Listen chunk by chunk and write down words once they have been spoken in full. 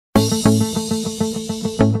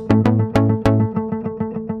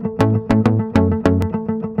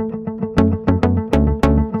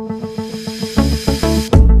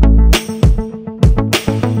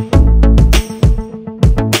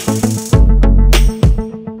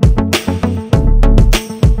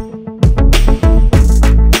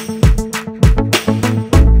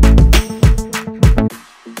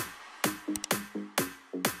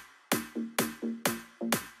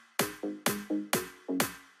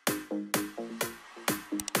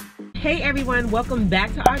Hey everyone, welcome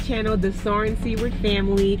back to our channel, the Soaring Seaward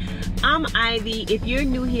family. I'm Ivy. If you're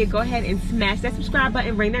new here, go ahead and smash that subscribe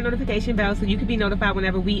button, ring that notification bell so you can be notified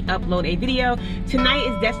whenever we upload a video. Tonight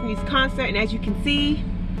is Destiny's concert, and as you can see,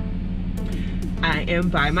 I am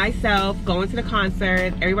by myself going to the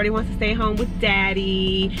concert. Everybody wants to stay home with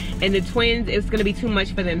daddy, and the twins, it's gonna be too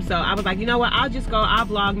much for them. So I was like, you know what, I'll just go, I'll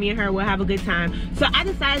vlog, me and her, we'll have a good time. So I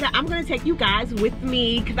decided that I'm gonna take you guys with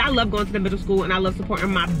me because I love going to the middle school and I love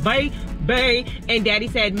supporting my baby. And daddy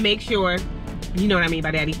said, make sure, you know what I mean by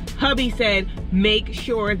daddy, hubby said, make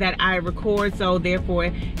sure that I record, so therefore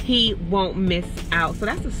he won't miss out. So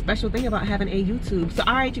that's the special thing about having a YouTube. So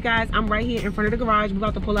all right, you guys, I'm right here in front of the garage. We're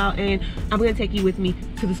about to pull out and I'm gonna take you with me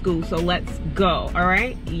to the school. So let's go. All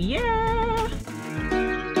right, yeah.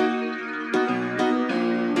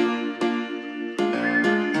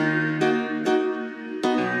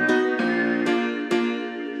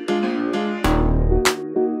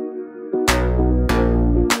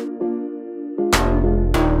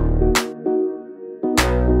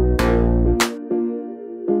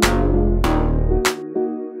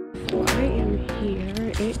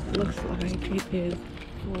 It is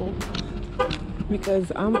full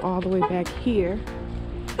because I'm all the way back here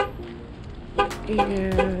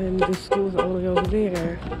and the school's all the way over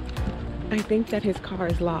there. I think that his car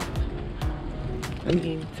is locked. I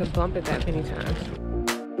mean, to bump it that many times.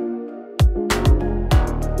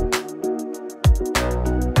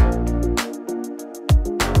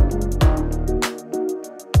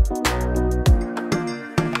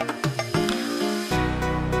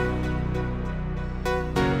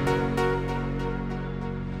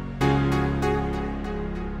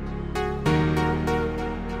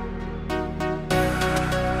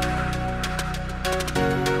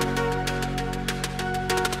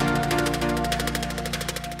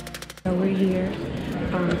 We're here.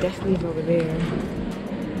 Destiny's over there.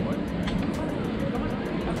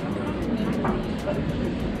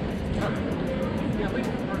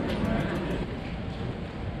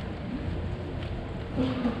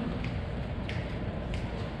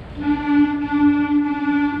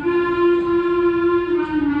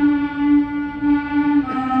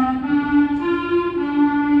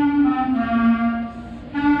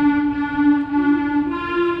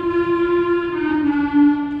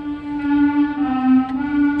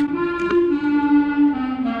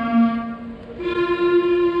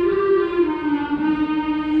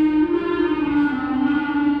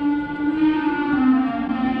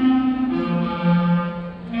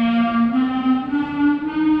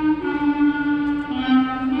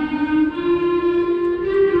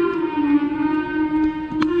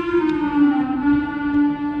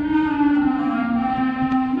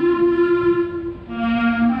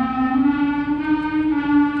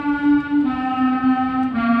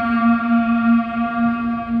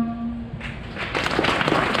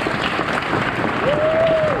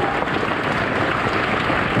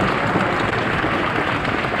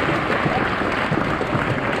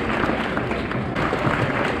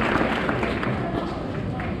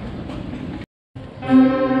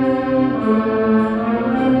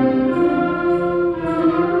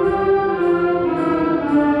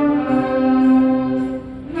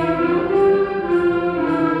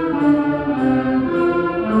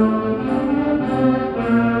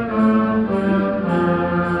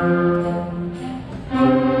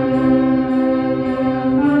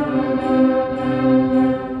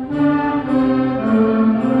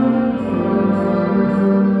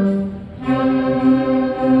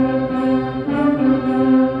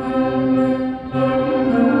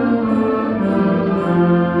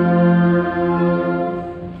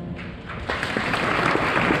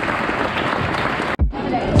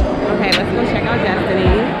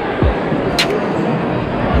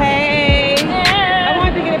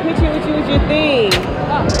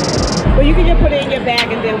 Well, you can just put it in your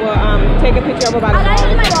bag and then we'll take a picture of about it. I gotta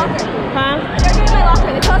get my locker. Huh? I gotta get my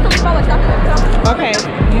locker. They told us to throw my stuff in it. Okay.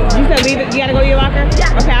 You said leave it. You gotta go to your locker?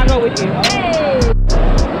 Yeah. Okay, I'll go with you. Hey.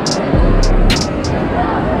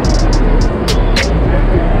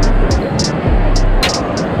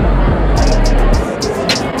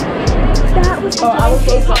 That was I was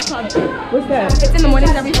so pumped. What's that? It's in the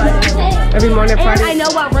mornings every Friday. Every morning at Friday? And I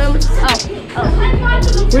know what room. Oh.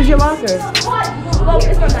 Where's your locker? Well,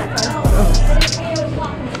 it's from that side.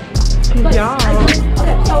 Y'all.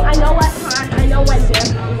 Okay, so I know what time. I know when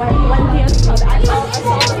dance club. I saw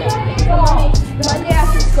Monday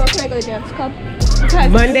after school. Can I go to dance club?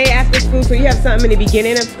 Monday after school, so you have something in the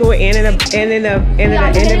beginning of school and in the end of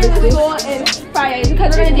the school? And Fridays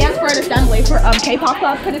because we're gonna dance for an assembly for K-pop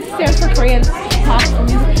club because it stands for Korean pop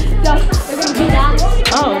music. So we're gonna do that.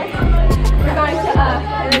 Oh. We're going to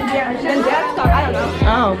and then dance.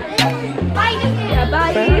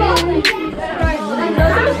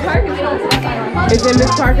 It's in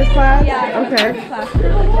Miss Parker's class? Yeah. Okay.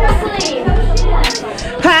 Presley.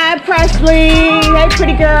 Hi, Presley. Hey,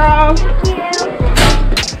 pretty girl. Give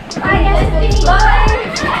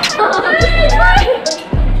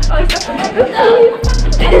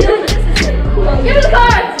me the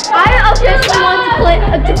cards. I officially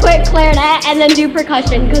want to quit clarinet and then do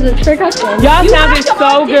percussion because it's percussion. Y'all sounded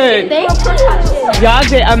so good. Y'all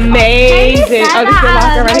did amazing. Oh, this is your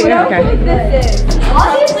locker right here? Okay.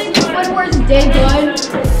 Obviously, Squidward's did good.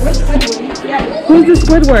 We're Squidward. Yeah. Who's the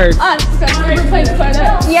Squidward? Us, because we're playing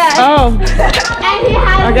clarinet. Yeah. Oh. And he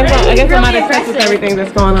has I guess I'm not impressed with everything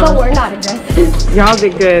that's going on. But we're not aggressive. Y'all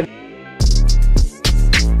did good.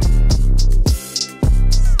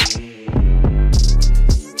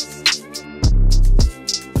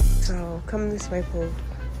 So, come this way, Pooh.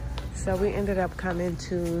 So we ended up coming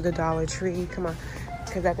to the Dollar Tree. Come on.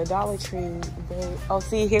 Because at the Dollar Tree, they... Oh,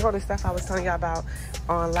 see, here go the stuff I was telling y'all about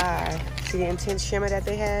on live. See the intense shimmer that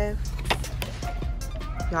they have?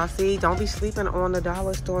 Y'all see? Don't be sleeping on the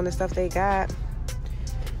dollar store and the stuff they got.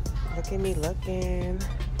 Look at me looking.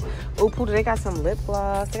 Oh, Pooh, they got some lip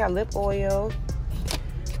gloss. They got lip oil.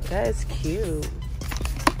 That is cute.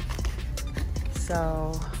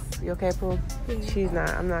 So, you okay, Pooh? Yeah. She's not.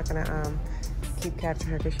 I'm not going to keep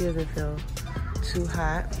capturing her because she doesn't feel too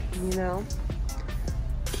hot, you know?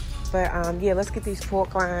 But, yeah, let's get these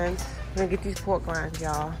pork rinds. We're going to get these pork rinds,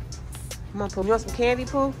 y'all. Come on, Pooh. You want some candy,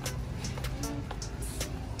 Pooh?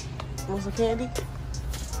 Want some candy?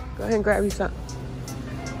 Go ahead and grab you something.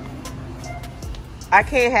 I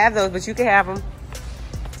can't have those, but you can have them.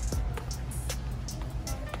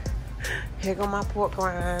 Here go my pork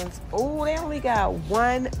rinds. Oh, they only got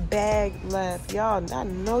one bag left. Y'all, I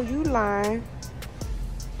know you lying.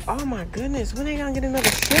 Oh my goodness, when they gonna get another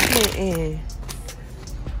shipment in?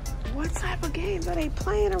 What type of games are they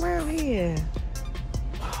playing around here?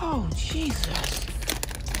 Oh, Jesus.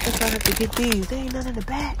 Guess I have to get these. There ain't none in the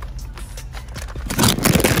back.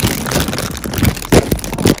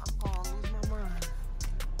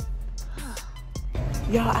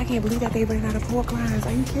 Y'all, I can't believe that they ran out of pork rinds.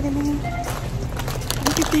 Are you kidding me?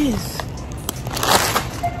 Look at this.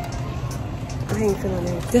 I ain't feeling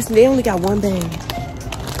it. They only got one bag.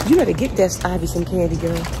 You better get that Ivy some candy,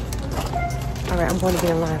 girl. All right, I'm going to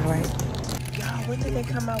get in line, all right? Y'all, when did they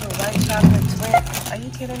come out with white chocolate Twix? Are you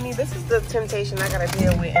kidding me? This is the temptation I got to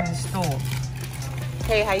deal with in the store.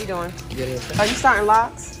 Hey, how you doing? Good. Are you starting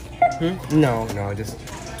locks? No, just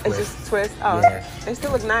twist. It's just twist? Oh, yeah. They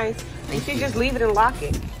still look nice. You should just leave it and lock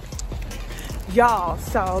it. Y'all,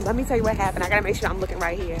 so let me tell you what happened. I gotta make sure I'm looking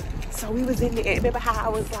right here. So we was in there. Remember how I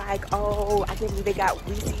was like, oh, I can't believe they got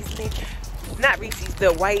Reese's thing. Not Reese's,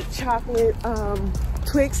 the white chocolate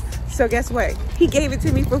Twix. So guess what? He gave it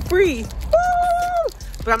to me for free. Woo!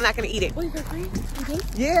 But I'm not gonna eat it. Wait, for free?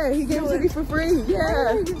 Yeah, he gave it to me for free.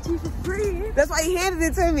 Yeah. He gave it to you for free. That's why he handed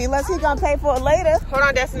it to me. Unless he gonna pay for it later. Hold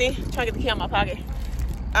on, Destiny. I'm trying to get the key out of my pocket.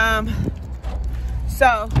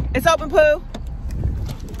 So it's open, Pooh.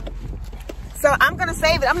 So I'm gonna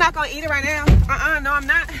save it. I'm not gonna eat it right now. No, I'm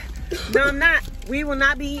not. No, I'm not. We will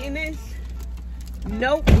not be eating this.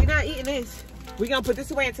 Nope, we're not eating this. We're gonna put this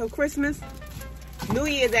away until Christmas. New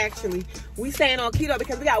Year's, actually. We staying on keto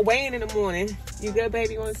because we got weighing in the morning. You good,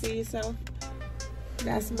 baby? You wanna see yourself?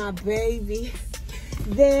 That's my baby.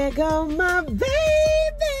 There go my baby.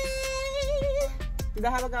 Is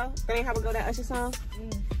that how it go? That ain't how it go, that Usher song?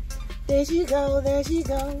 There she go, there she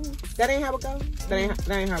go. That ain't how it go? That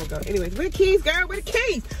ain't how it go. Anyways, where the keys, girl? Where the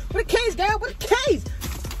keys? Where the keys, girl? Where the keys?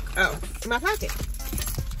 Oh, in my pocket.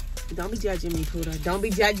 Don't be judging me, Pooh. Don't be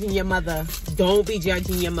judging your mother. Don't be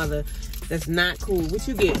judging your mother. That's not cool. What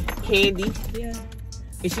you get? Candy? Yeah.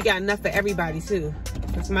 And she got enough for everybody, too.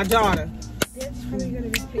 That's my daughter. Dad's probably gonna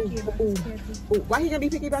be picky about his candy. Ooh, why he gonna be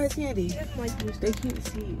picky about his candy? He doesn't like new stuff. They can't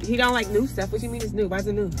see. He don't like new stuff. What you mean it's new? Why is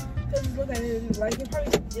it new? Because look at it, like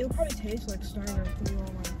it'll probably taste like Steiner when you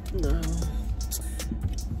all No.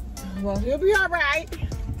 Well, he'll be all right.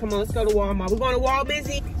 Come on, let's go to Walmart. We're going to Walmart,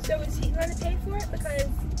 busy. So is he gonna pay for it? Because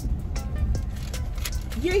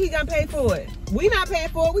yeah, he gonna pay for it. We not paying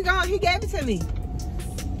for it. He gave it to me.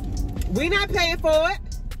 We not paying for it.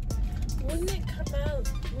 Wouldn't it come out?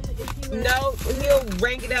 No, he'll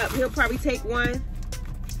rank it up. He'll probably take one.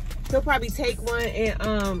 And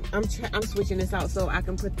I'm switching this out so I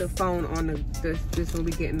can put the phone on this when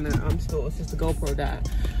we get in the store since the GoPro died.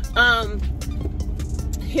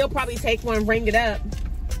 He'll probably take one, ring it up,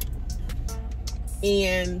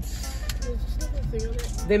 and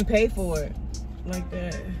then pay for it like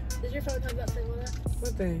that. Does your phone have that thing on it?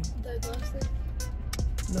 What thing? The glass thing?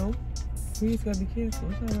 No. We just gotta be careful.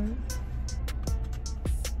 It's alright.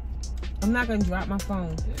 I'm not gonna drop my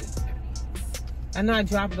phone. I know I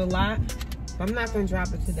drop it a lot, but I'm not gonna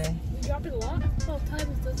drop it today. You drop it a lot? How many times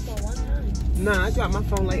is this for one time? Nah, I drop my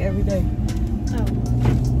phone like every day. Oh.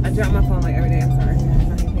 I drop my phone like every day. I'm sorry, guys.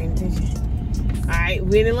 I ain't paying attention. All right,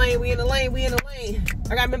 we in the lane. We in the lane. We in the lane.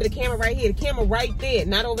 I gotta remember the camera right here. The camera right there,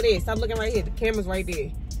 not over there. Stop looking right here. The camera's right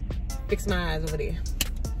there. Fix my eyes over there.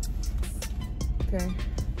 Okay.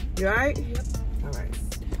 You all right? Yep. All right.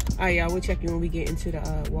 All right, y'all. We'll check you when we get into the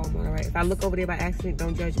Walmart. All right. If I look over there by accident,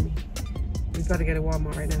 don't judge me. We about to get a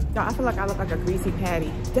Walmart right now. Y'all, I feel like I look like a greasy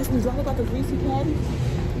patty. Destiny, do I look like a greasy patty?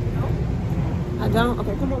 No. I don't?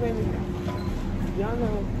 Okay, come on, baby. Y'all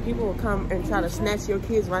know people will come and try to snatch your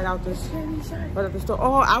kids right out the store.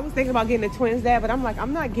 Oh, I was thinking about getting the twins that, but I'm like,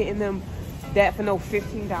 I'm not getting them that for no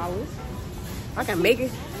 $15. I can make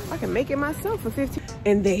it myself for $15.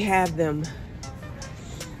 And they have them.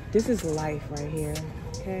 This is life right here.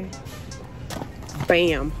 Okay.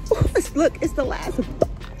 Bam. Look, it's the last box.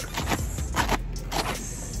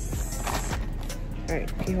 All right,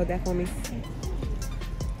 can you hold that for me?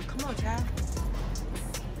 Come on, child.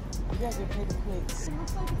 You guys are paper plates.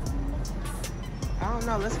 I don't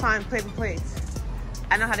know. Let's find paper plates.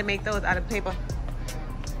 I know how to make those out of paper.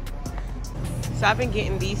 So I've been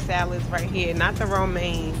getting these salads right here, not the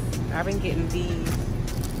romaine. I've been getting these.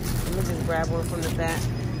 Let me just grab one from the back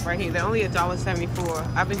right here. They're only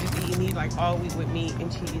 $1.74. I've been just eating these like all week with meat and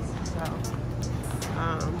cheese. So,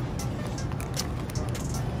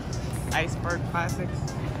 iceberg classics.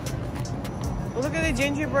 Oh, look at the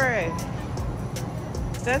gingerbread.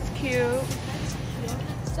 That's cute.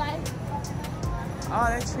 Oh,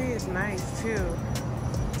 that tree is nice too.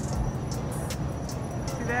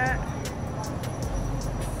 See that?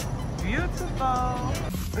 Beautiful.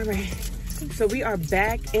 All right, so we are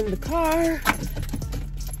back in the car.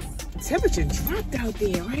 Temperature dropped out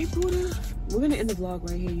there, right, Buddha? We're gonna end the vlog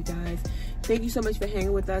right here, you guys. Thank you so much for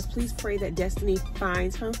hanging with us. Please pray that Destiny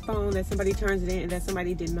finds her phone, that somebody turns it in, and that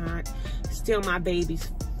somebody did not steal my baby's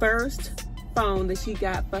first phone that she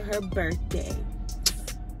got for her birthday.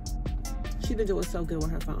 She's been doing so good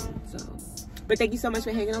with her phone, so. But thank you so much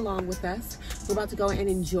for hanging along with us. We're about to go and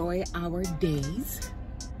enjoy our days.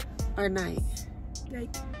 Our night.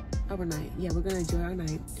 Our night. Yeah, we're gonna enjoy our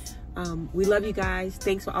night. We love you guys.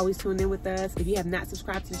 Thanks for always tuning in with us. If you have not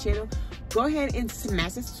subscribed to the channel, go ahead and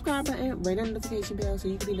smash the subscribe button, ring the notification bell so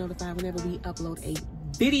you can be notified whenever we upload a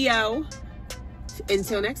video.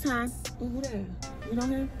 Until next time. Oh, who that? You know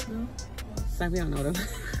him? No? Sorry, we don't know them.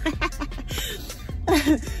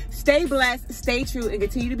 Stay blessed, stay true, and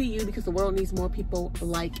continue to be you because the world needs more people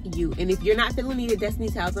like you. And if you're not feeling needed, Destiny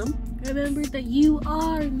tells them, remember that you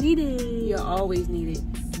are needed. You're always needed.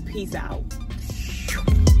 Peace out.